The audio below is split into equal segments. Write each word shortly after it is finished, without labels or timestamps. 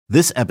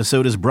This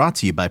episode is brought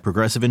to you by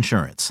Progressive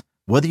Insurance.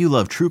 Whether you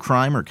love true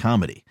crime or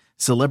comedy,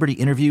 celebrity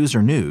interviews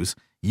or news,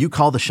 you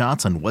call the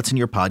shots on what's in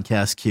your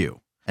podcast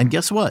queue. And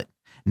guess what?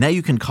 Now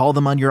you can call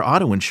them on your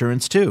auto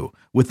insurance too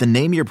with the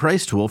Name Your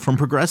Price tool from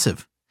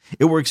Progressive.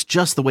 It works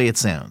just the way it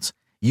sounds.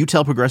 You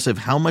tell Progressive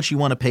how much you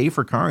want to pay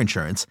for car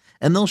insurance,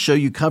 and they'll show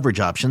you coverage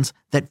options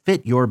that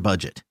fit your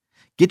budget.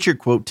 Get your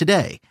quote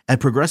today at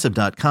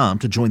Progressive.com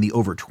to join the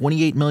over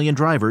 28 million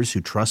drivers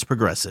who trust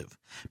Progressive.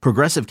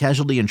 Progressive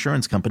Casualty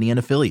Insurance Company and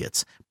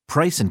Affiliates.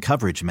 Price and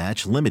coverage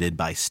match limited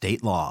by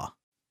state law.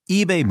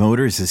 eBay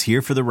Motors is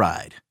here for the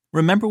ride.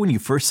 Remember when you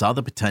first saw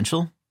the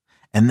potential?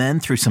 And then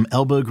through some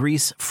elbow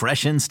grease,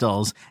 fresh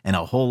installs, and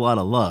a whole lot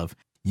of love,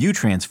 you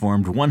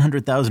transformed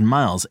 100,000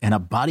 miles and a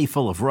body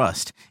full of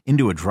rust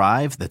into a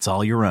drive that's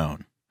all your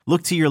own.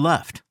 Look to your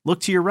left.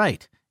 Look to your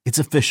right. It's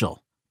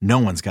official. No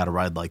one's got a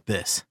ride like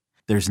this.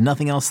 There's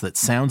nothing else that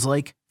sounds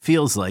like,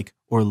 feels like,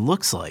 or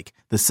looks like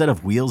the set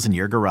of wheels in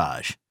your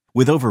garage.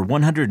 With over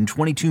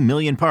 122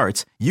 million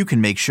parts, you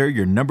can make sure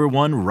your number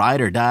one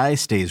ride or die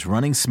stays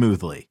running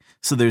smoothly,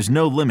 so there's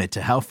no limit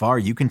to how far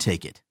you can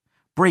take it.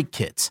 Brake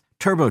kits,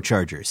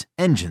 turbochargers,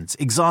 engines,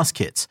 exhaust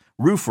kits,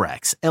 roof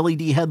racks,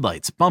 LED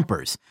headlights,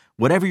 bumpers,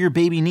 whatever your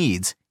baby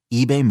needs,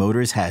 eBay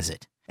Motors has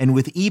it. And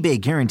with eBay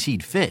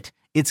Guaranteed Fit,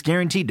 it's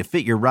guaranteed to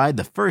fit your ride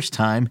the first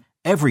time,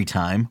 every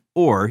time,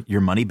 or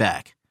your money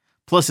back.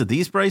 Plus, at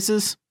these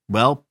prices,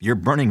 well, you're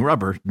burning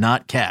rubber,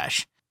 not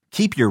cash.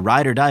 Keep your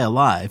ride or die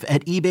alive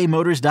at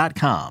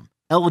ebaymotors.com.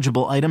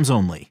 Eligible items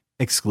only.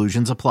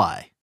 Exclusions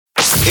apply.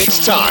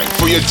 It's time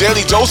for your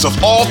daily dose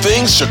of all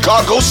things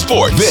Chicago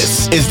sports.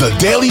 This is the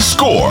Daily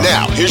Score.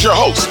 Now, here's your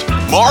host,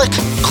 Mark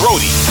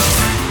Grody.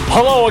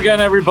 Hello again,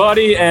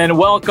 everybody, and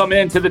welcome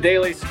into the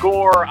Daily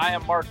Score. I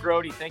am Mark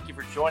Grody. Thank you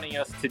for joining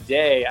us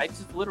today. I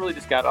literally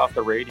just got off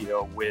the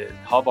radio with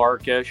Hub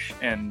Arkish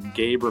and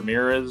Gabe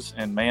Ramirez,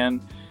 and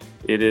man,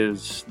 it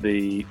is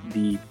the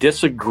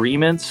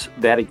disagreements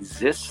that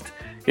exist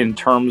in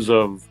terms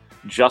of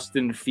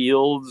Justin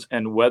Fields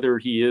and whether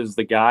he is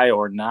the guy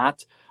or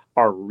not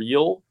are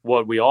real.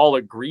 What we all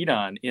agreed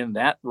on in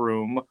that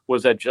room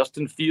was that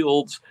Justin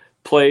Fields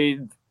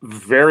played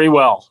very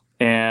well.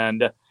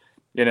 And,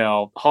 you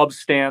know, Hub's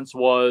stance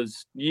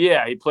was,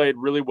 yeah, he played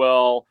really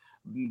well,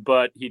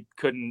 but he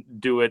couldn't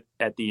do it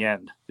at the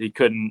end. He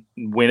couldn't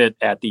win it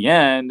at the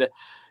end.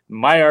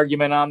 My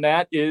argument on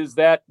that is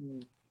that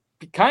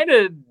kind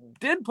of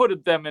did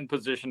put them in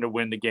position to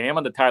win the game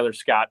on the Tyler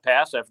Scott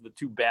pass after the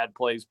two bad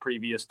plays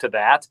previous to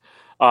that.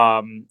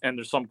 And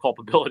there's some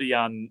culpability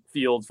on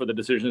Fields for the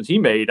decisions he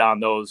made on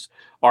those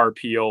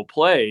RPO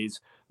plays.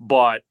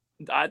 But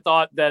I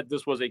thought that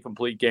this was a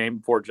complete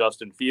game for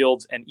Justin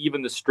Fields, and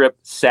even the strip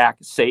sack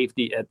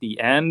safety at the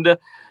end,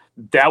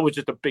 that was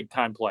just a big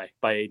time play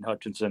by Aiden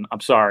Hutchinson. I'm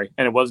sorry.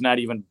 And it was not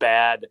even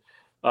bad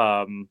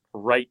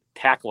right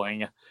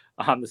tackling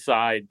on the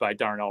side by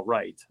Darnell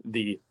Wright,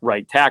 the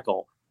right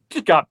tackle.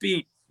 Just got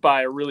beat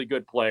by a really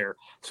good player.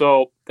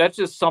 So that's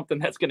just something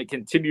that's going to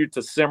continue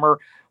to simmer.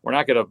 We're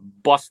not going to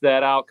bust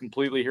that out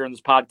completely here in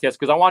this podcast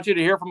because I want you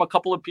to hear from a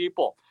couple of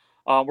people.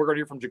 We're going to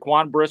hear from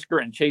Jaquan Brisker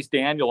and Chase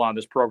Daniel on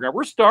this program.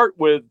 We'll start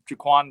with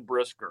Jaquan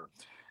Brisker.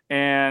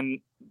 And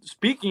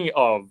speaking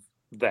of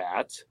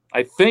that,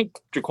 I think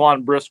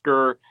Jaquan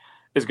Brisker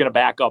is going to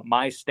back up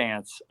my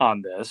stance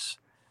on this.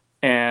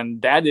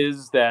 And that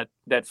is that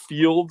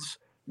Fields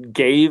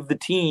gave the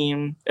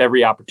team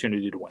every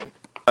opportunity to win.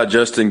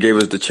 Justin gave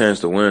us the chance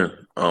to win.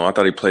 I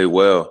thought he played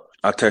well.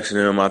 I texted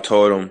him. I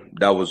told him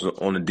that was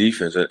on the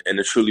defense, and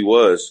it truly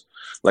was.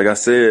 Like I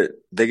said,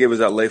 they gave us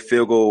that late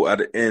field goal at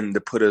the end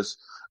to put us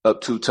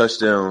up 2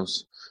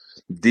 touchdowns.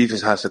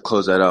 Defense has to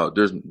close that out.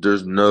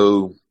 There's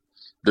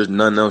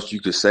nothing else you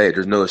could say.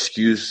 There's no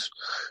excuse.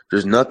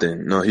 There's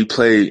nothing. No, he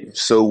played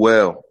so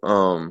well.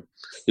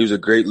 He was a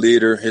great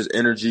leader. His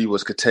energy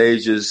was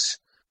contagious.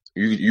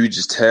 You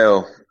just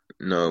tell.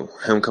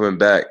 Him coming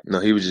back,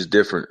 he was just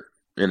different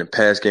in the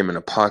pass game, in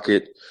the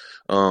pocket,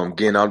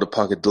 getting out of the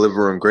pocket,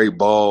 delivering great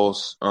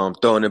balls,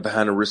 throwing it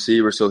behind the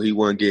receiver so he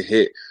wouldn't get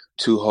hit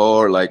too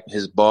hard. Like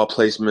his ball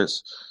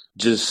placements,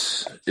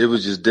 it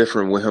was just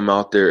different with him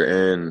out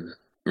there. And,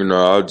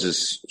 I was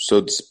just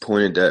so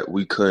disappointed that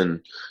we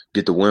couldn't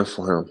get the win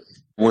for him.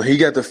 When he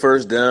got the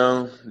first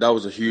down, that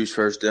was a huge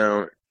first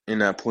down in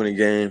that point of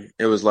game.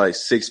 It was like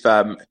 6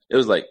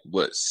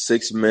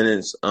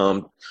 minutes.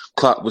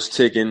 Clock was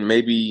ticking,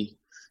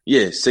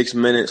 6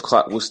 minutes,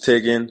 clock was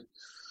ticking.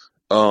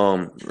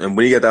 And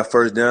when he got that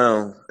first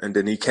down and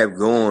then he kept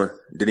going,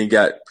 then he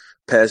got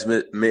past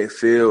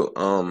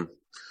midfield.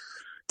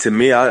 To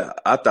me, I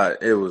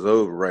thought it was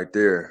over right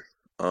there.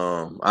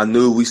 I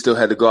knew we still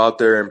had to go out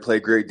there and play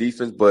great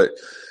defense, but,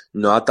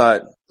 I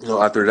thought,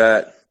 after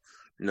that,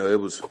 it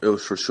was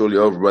for surely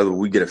over, whether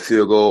we get a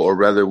field goal or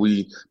whether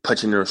we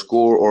punch in their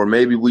score, or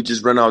maybe we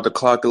just run out the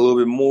clock a little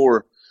bit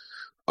more.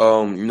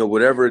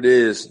 Whatever it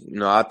is,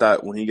 I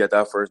thought when he got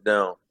that first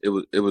down, it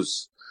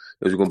was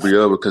going to be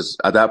over, because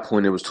at that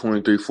point it was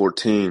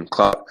 23-14,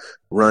 clock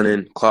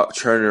running, clock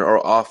churning. Our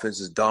offense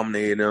is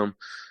dominating them.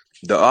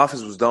 The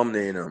offense was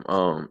dominating them.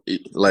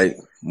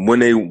 when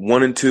they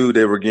 1-2,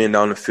 they were getting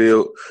down the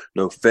field,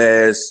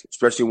 fast,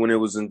 especially when it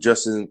was in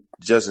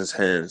Justin's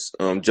hands.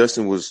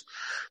 Justin was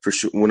for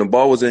sure, when the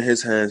ball was in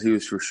his hands, he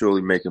was for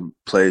surely making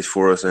plays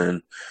for us,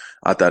 and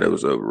I thought it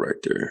was over right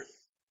there.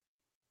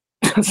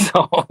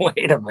 So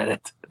wait a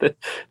minute.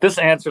 This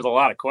answers a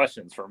lot of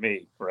questions for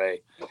me,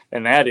 Ray.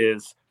 And that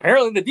is,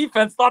 apparently the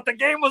defense thought the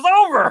game was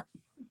over.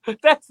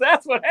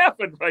 That's what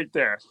happened right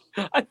there.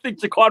 I think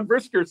Jaquan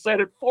Brisker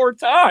said it 4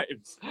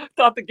 times.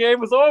 Thought the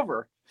game was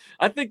over.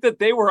 I think that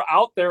they were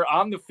out there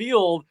on the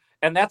field,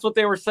 and that's what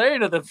they were saying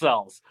to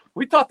themselves.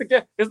 We thought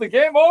is the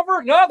game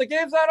over? No, the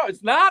game's not over.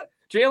 It's not.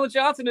 Jalen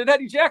Johnson and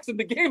Eddie Jackson,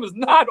 the game is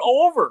not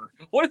over.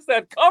 What is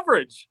that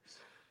coverage?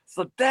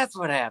 So that's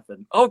what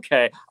happened.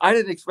 Okay. I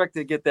didn't expect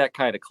to get that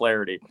kind of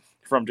clarity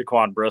from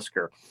Jaquan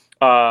Brisker.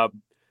 But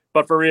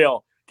for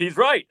real, he's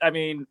right. I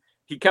mean,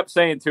 he kept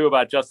saying, too,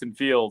 about Justin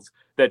Fields,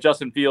 that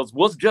Justin Fields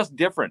was just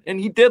different. And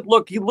he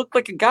looked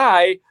like a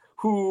guy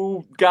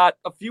who got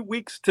a few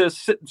weeks to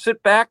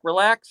sit back,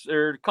 relax,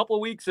 or a couple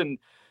of weeks and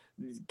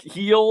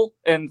heal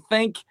and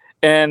think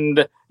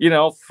and,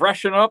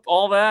 freshen up,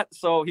 all that.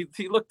 So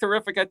he looked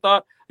terrific, I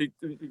thought.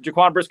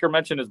 Jaquan Brisker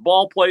mentioned his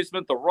ball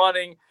placement, the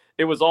running.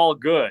 It was all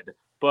good.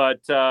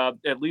 But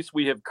at least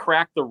we have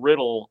cracked the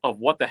riddle of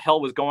what the hell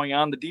was going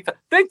on in the defense.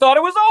 They thought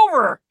it was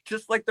over,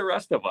 just like the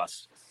rest of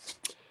us.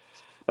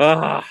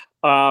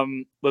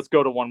 Let's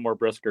go to one more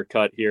Brisker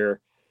cut here.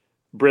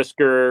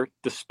 Brisker,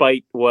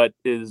 despite what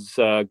is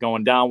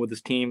going down with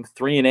his team,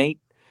 3-8,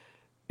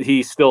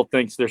 he still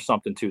thinks there's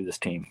something to this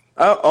team.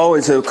 I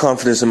always have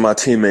confidence in my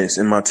teammates,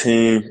 in my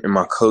team, in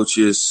my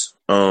coaches.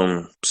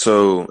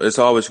 So it's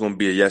always going to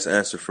be a yes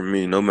answer for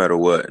me, no matter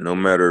what. No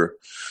matter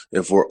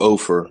if we're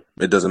over,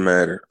 it doesn't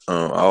matter.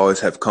 I always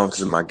have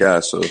confidence in my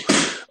guys. So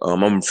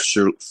I'm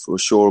for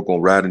sure going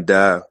to ride and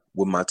die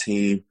with my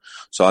team.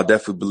 So I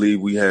definitely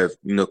believe we have,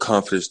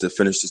 confidence to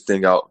finish this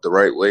thing out the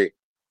right way.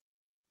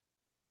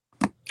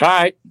 All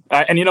right.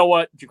 And you know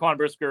what? Jaquan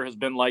Brisker has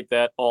been like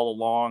that all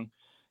along.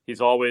 He's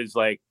always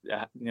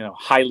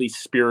highly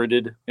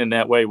spirited in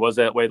that way. He was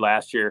that way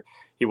last year.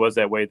 He was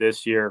that way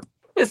this year.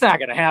 It's not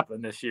going to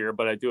happen this year,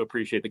 but I do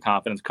appreciate the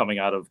confidence coming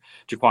out of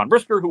Jaquan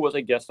Brisker, who was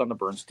a guest on the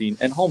Bernstein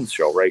and Holmes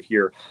show right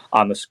here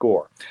on The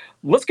Score.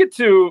 Let's get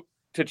to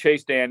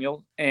Chase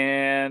Daniel.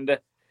 And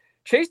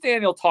Chase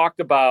Daniel talked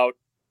about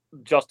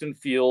Justin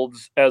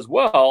Fields as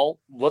well.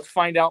 Let's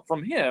find out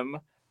from him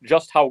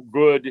just how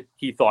good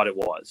he thought it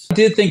was. I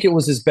did think it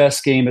was his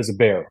best game as a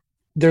Bear.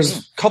 There's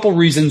a couple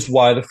reasons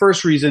why. The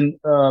first reason,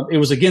 it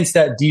was against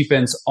that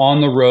defense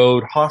on the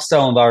road,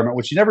 hostile environment,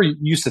 which you never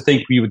used to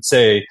think we would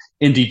say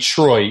in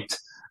Detroit,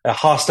 a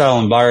hostile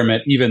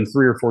environment even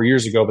 3 or 4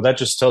 years ago. But that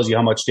just tells you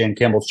how much Dan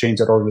Campbell's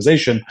changed that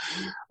organization.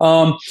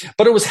 But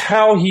it was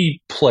how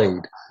he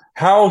played,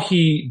 how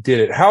he did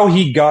it, how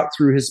he got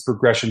through his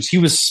progressions. He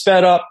was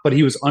sped up, but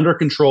he was under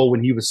control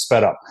when he was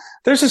sped up.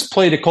 There's this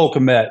play to Cole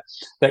Kmet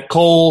that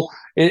Cole,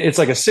 it's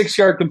like a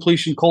 6-yard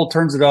completion. Cole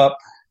turns it up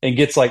and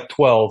gets like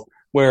 12.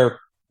 Where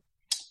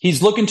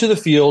he's looking to the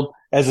field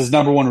as his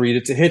number one read.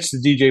 It's a hitch to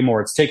DJ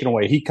Moore. It's taken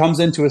away. He comes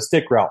into a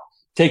stick route,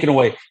 taken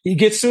away. He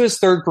gets to his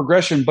third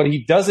progression, but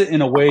he does it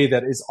in a way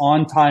that is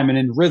on time and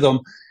in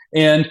rhythm.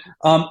 And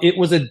it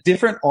was a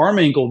different arm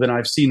angle than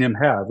I've seen him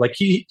have. Like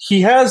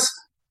he has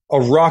a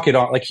rocket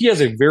arm. Like he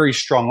has a very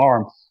strong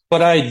arm.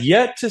 But I had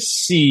yet to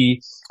see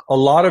a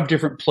lot of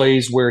different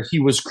plays where he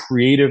was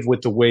creative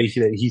with the way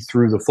that he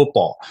threw the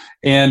football.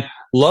 And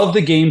love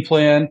the game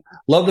plan.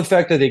 Love the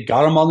fact that they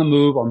got him on the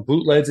move on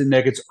bootlegs and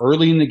nuggets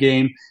early in the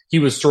game. He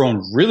was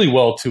thrown really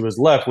well to his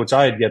left, which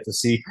I had yet to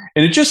see.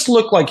 And it just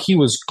looked like he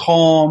was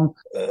calm,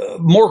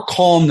 more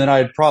calm than I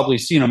had probably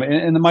seen him.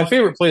 And my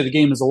favorite play of the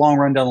game is a long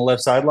run down the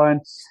left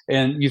sideline.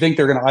 And you think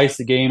they're going to ice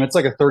the game. It's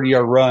like a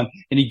 30-yard run.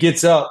 And he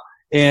gets up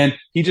and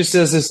he just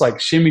does this like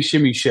shimmy,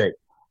 shimmy, shake.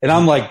 And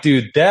I'm like,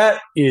 dude,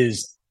 that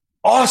is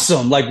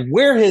awesome. Like,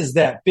 where has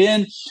that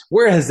been?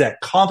 Where has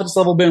that confidence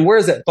level been? Where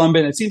has that fun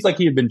been? It seems like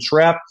he had been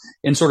trapped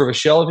in sort of a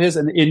shell of his.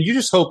 And you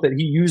just hope that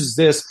he uses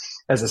this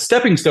as a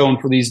stepping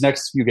stone for these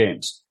next few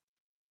games.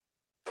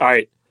 All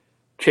right.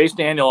 Chase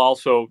Daniel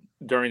also,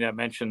 during that,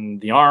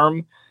 mentioned the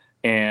arm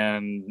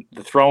and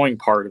the throwing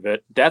part of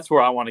it. That's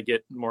where I want to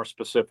get more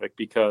specific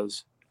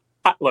because,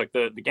 look,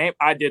 the game,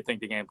 I did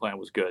think the game plan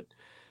was good,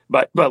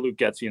 but Luke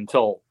Getsy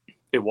until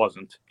it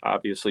wasn't,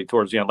 obviously,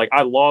 towards the end. Like,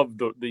 I love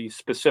the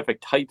specific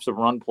types of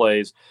run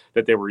plays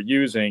that they were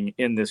using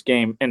in this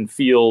game, and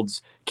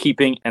Fields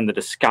keeping and the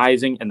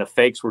disguising and the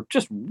fakes were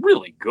just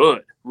really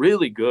good,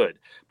 really good.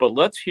 But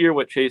let's hear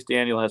what Chase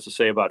Daniel has to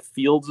say about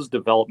Fields'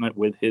 development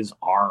with his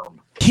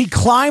arm. He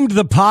climbed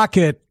the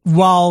pocket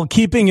while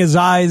keeping his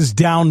eyes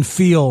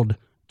downfield,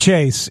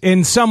 Chase,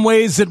 in some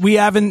ways that we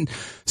haven't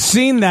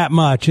seen that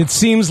much. It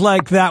seems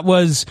like that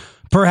was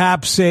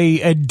perhaps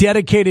a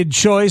dedicated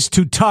choice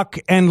to tuck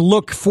and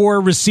look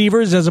for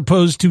receivers as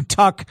opposed to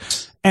tuck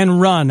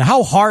and run.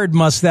 How hard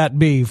must that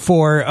be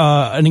for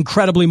an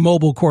incredibly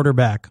mobile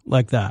quarterback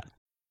like that?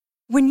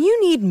 When you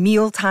need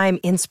mealtime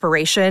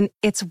inspiration,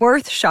 it's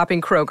worth shopping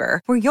Kroger,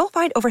 where you'll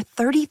find over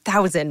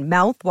 30,000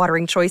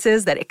 mouth-watering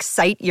choices that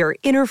excite your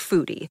inner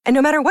foodie. And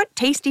no matter what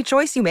tasty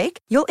choice you make,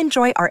 you'll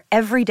enjoy our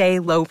everyday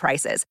low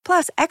prices,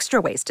 plus extra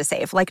ways to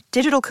save, like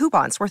digital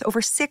coupons worth over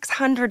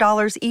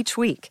 $600 each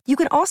week. You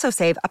can also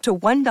save up to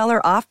 $1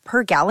 off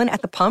per gallon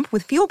at the pump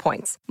with fuel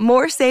points.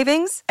 More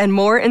savings and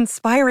more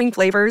inspiring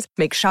flavors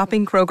make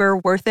shopping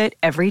Kroger worth it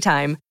every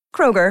time.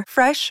 Kroger,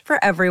 fresh for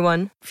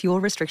everyone.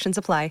 Fuel restrictions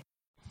apply.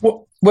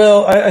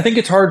 Well, I think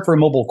it's hard for a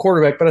mobile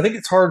quarterback, but I think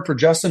it's hard for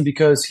Justin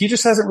because he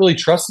just hasn't really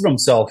trusted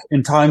himself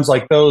in times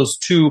like those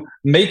to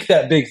make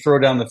that big throw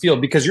down the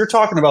field. Because you're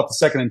talking about the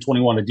 2nd and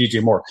 21 to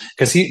DJ Moore,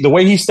 because the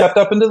way he stepped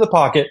up into the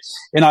pocket,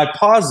 and I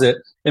pause it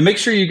and make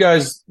sure you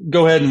guys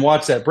go ahead and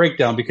watch that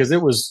breakdown because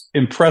it was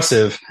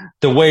impressive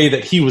the way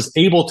that he was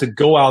able to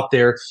go out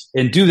there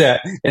and do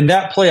that. And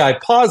that play, I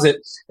pause it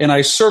and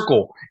I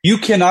circle. You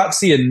cannot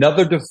see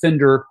another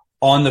defender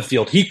on the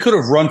field. He could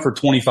have run for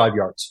 25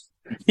 yards.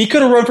 He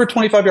could have run for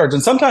 25 yards,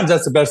 and sometimes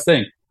that's the best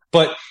thing.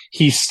 But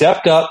he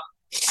stepped up,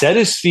 set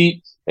his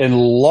feet, and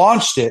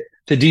launched it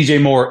to DJ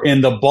Moore,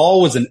 and the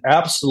ball was an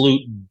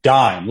absolute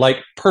dime, like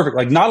perfect,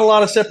 like not a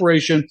lot of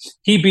separation.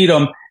 He beat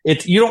him.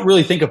 You don't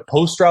really think of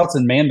post routes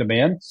and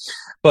man-to-man,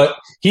 but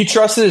he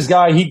trusted his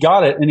guy. He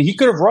got it, and he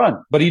could have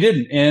run, but he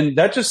didn't. And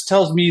that just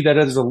tells me that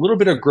there's a little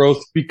bit of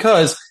growth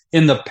because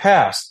in the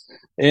past,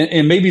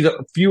 and maybe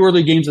the few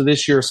early games of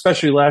this year,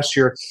 especially last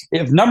year,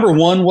 if number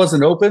one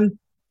wasn't open,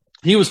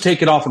 he was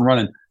taking off and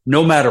running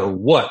no matter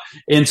what.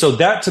 And so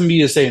that to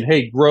me is saying,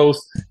 hey, growth,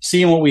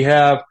 seeing what we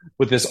have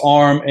with this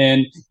arm.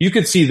 And you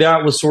could see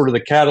that was sort of the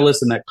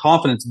catalyst and that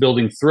confidence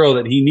building throw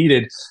that he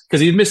needed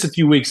because he missed a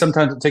few weeks.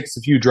 Sometimes it takes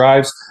a few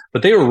drives,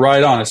 but they were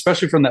right on,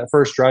 especially from that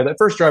first drive. That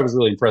first drive was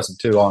really impressive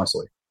too,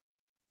 honestly.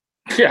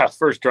 Yeah,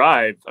 first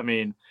drive. I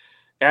mean,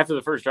 after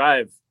the first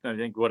drive, I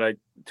think what I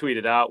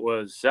tweeted out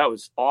was that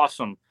was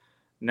awesome.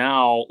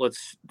 Now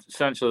let's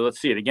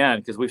see it again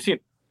because we've seen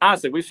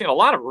a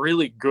lot of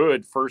really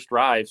good first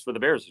drives for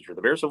the Bears this year.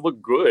 The Bears have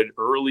looked good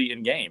early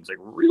in games, like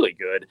really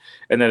good,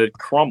 and then it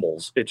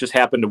crumbles. It just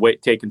happened to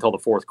take until the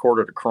fourth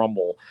quarter to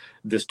crumble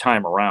this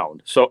time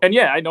around. So, and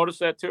yeah, I noticed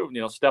that too.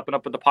 Stepping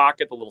up in the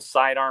pocket, the little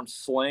sidearm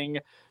sling,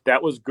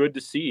 that was good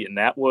to see. And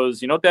that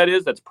was, what that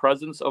is? That's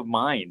presence of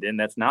mind. And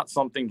that's not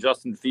something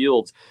Justin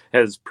Fields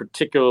has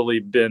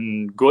particularly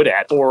been good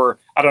at. Or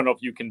I don't know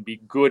if you can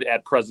be good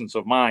at presence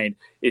of mind.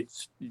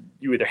 It's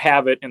you either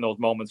have it in those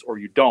moments or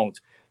you don't.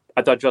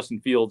 I thought Justin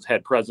Fields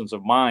had presence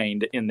of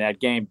mind in that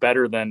game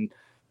better than,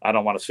 I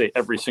don't want to say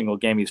every single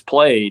game he's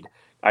played.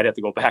 I'd have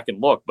to go back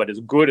and look, but as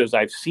good as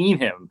I've seen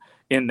him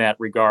in that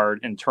regard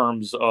in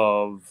terms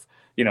of,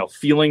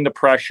 feeling the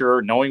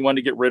pressure, knowing when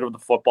to get rid of the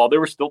football. There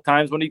were still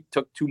times when he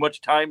took too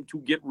much time to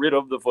get rid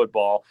of the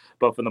football,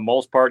 but for the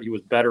most part, he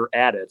was better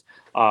at it.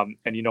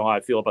 And you know how I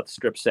feel about the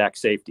strip sack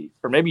safety.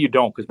 Or maybe you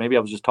don't, because maybe I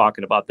was just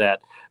talking about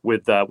that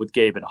with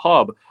Gabe and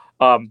Hub.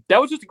 That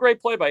was just a great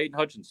play by Aiden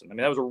Hutchinson. I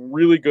mean, that was a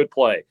really good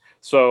play.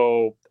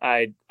 So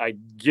I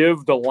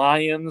give the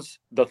Lions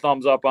the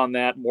thumbs up on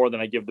that more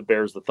than I give the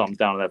Bears the thumbs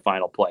down on that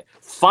final play.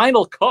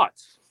 Final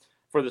cuts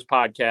for this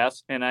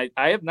podcast, and I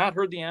have not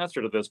heard the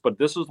answer to this, but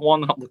this is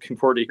one that I'm looking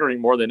forward to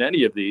hearing more than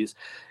any of these,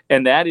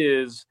 and that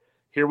is,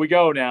 here we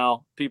go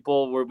now. We've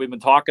been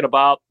talking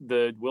about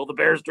will the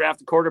Bears draft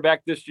a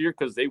quarterback this year,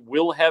 because they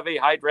will have a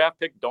high draft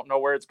pick. Don't know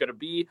where it's going to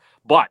be,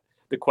 but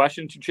the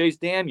question to Chase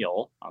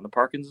Daniel on the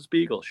Parkins and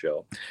Spiegel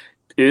show,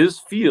 is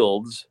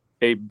Fields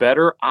a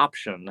better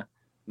option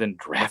than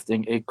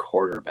drafting a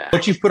quarterback?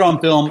 What you've put on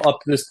film up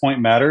to this point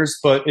matters,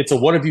 but it's a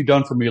what have you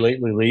done for me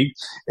lately league.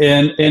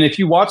 And if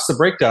you watch the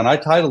breakdown, I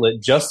title it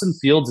Justin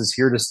Fields is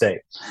here to stay,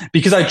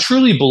 because I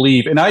truly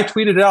believe, and I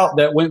tweeted out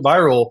that went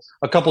viral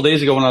a couple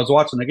days ago when I was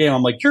watching the game.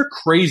 I'm like, you're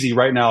crazy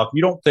right now if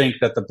you don't think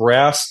that the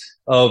brass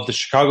of the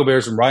Chicago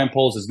Bears and Ryan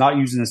Poles is not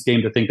using this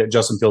game to think that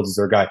Justin Fields is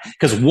their guy,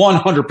 because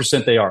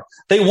 100% they are.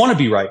 They want to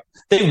be right.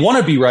 They want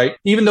to be right,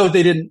 even though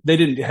they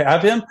didn't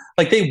have him.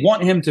 Like, they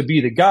want him to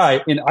be the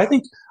guy, and I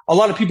think a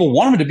lot of people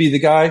want him to be the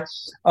guy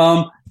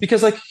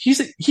because like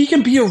he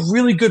can be a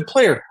really good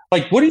player.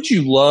 Like, wouldn't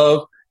you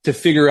love to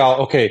figure out,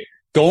 okay,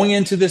 going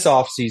into this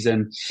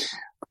offseason,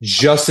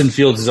 Justin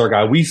Fields is our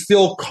guy. We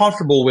feel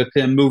comfortable with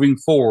him moving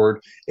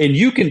forward. And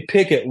you can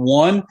pick at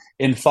 1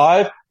 and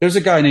 5. There's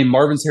a guy named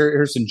Marvin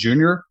Harrison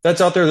Jr.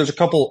 that's out there. There's a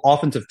couple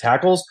offensive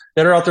tackles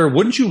that are out there.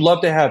 Wouldn't you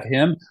love to have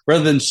him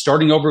rather than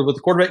starting over with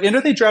the quarterback? And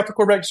if they draft a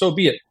quarterback, so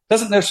be it.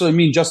 Doesn't necessarily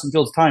mean Justin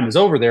Fields' time is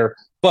over there.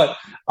 But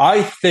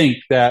I think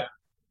that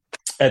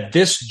at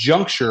this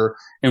juncture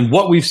and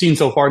what we've seen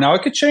so far, now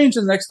it could change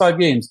in the next 5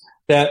 games,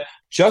 that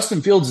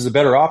Justin Fields is a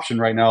better option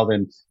right now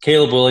than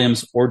Caleb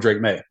Williams or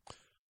Drake May.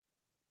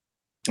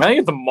 I think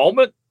at the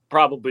moment,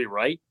 probably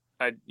right.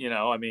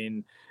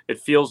 It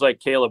feels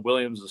like Caleb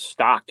Williams'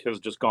 stock has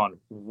just gone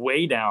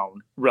way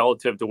down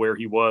relative to where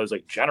he was,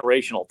 like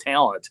generational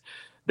talent.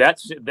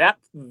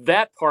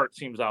 That part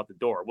seems out the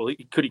door. Well,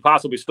 could he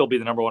possibly still be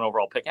the number 1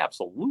 overall pick?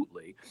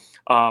 Absolutely.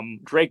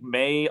 Drake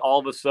May, all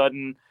of a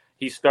sudden,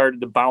 he started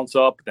to bounce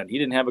up. Then he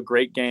didn't have a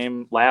great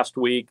game last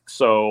week.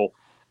 So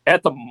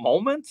At the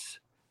moment,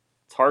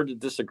 it's hard to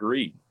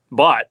disagree.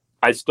 But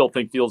I still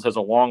think Fields has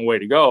a long way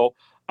to go.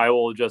 I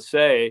will just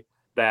say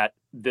that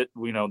the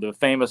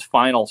famous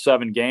final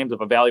 7 games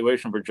of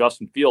evaluation for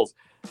Justin Fields,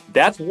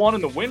 that's 1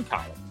 in the win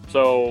column.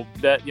 So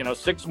that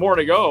 6 more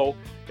to go.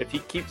 If he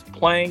keeps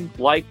playing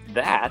like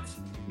that,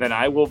 then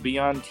I will be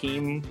on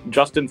team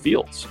Justin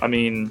Fields. I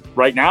mean,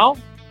 right now,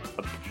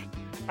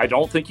 I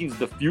don't think he's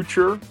the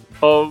future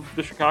of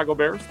the Chicago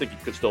Bears. I think he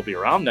could still be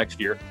around next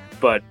year,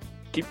 but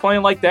keep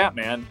playing like that,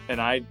 man, and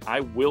I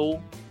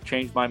will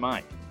change my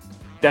mind.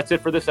 That's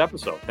it for this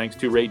episode. Thanks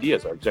to Ray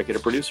Diaz, our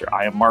executive producer.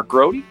 I am Mark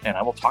Grody, and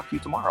I will talk to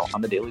you tomorrow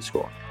on the Daily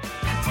Score.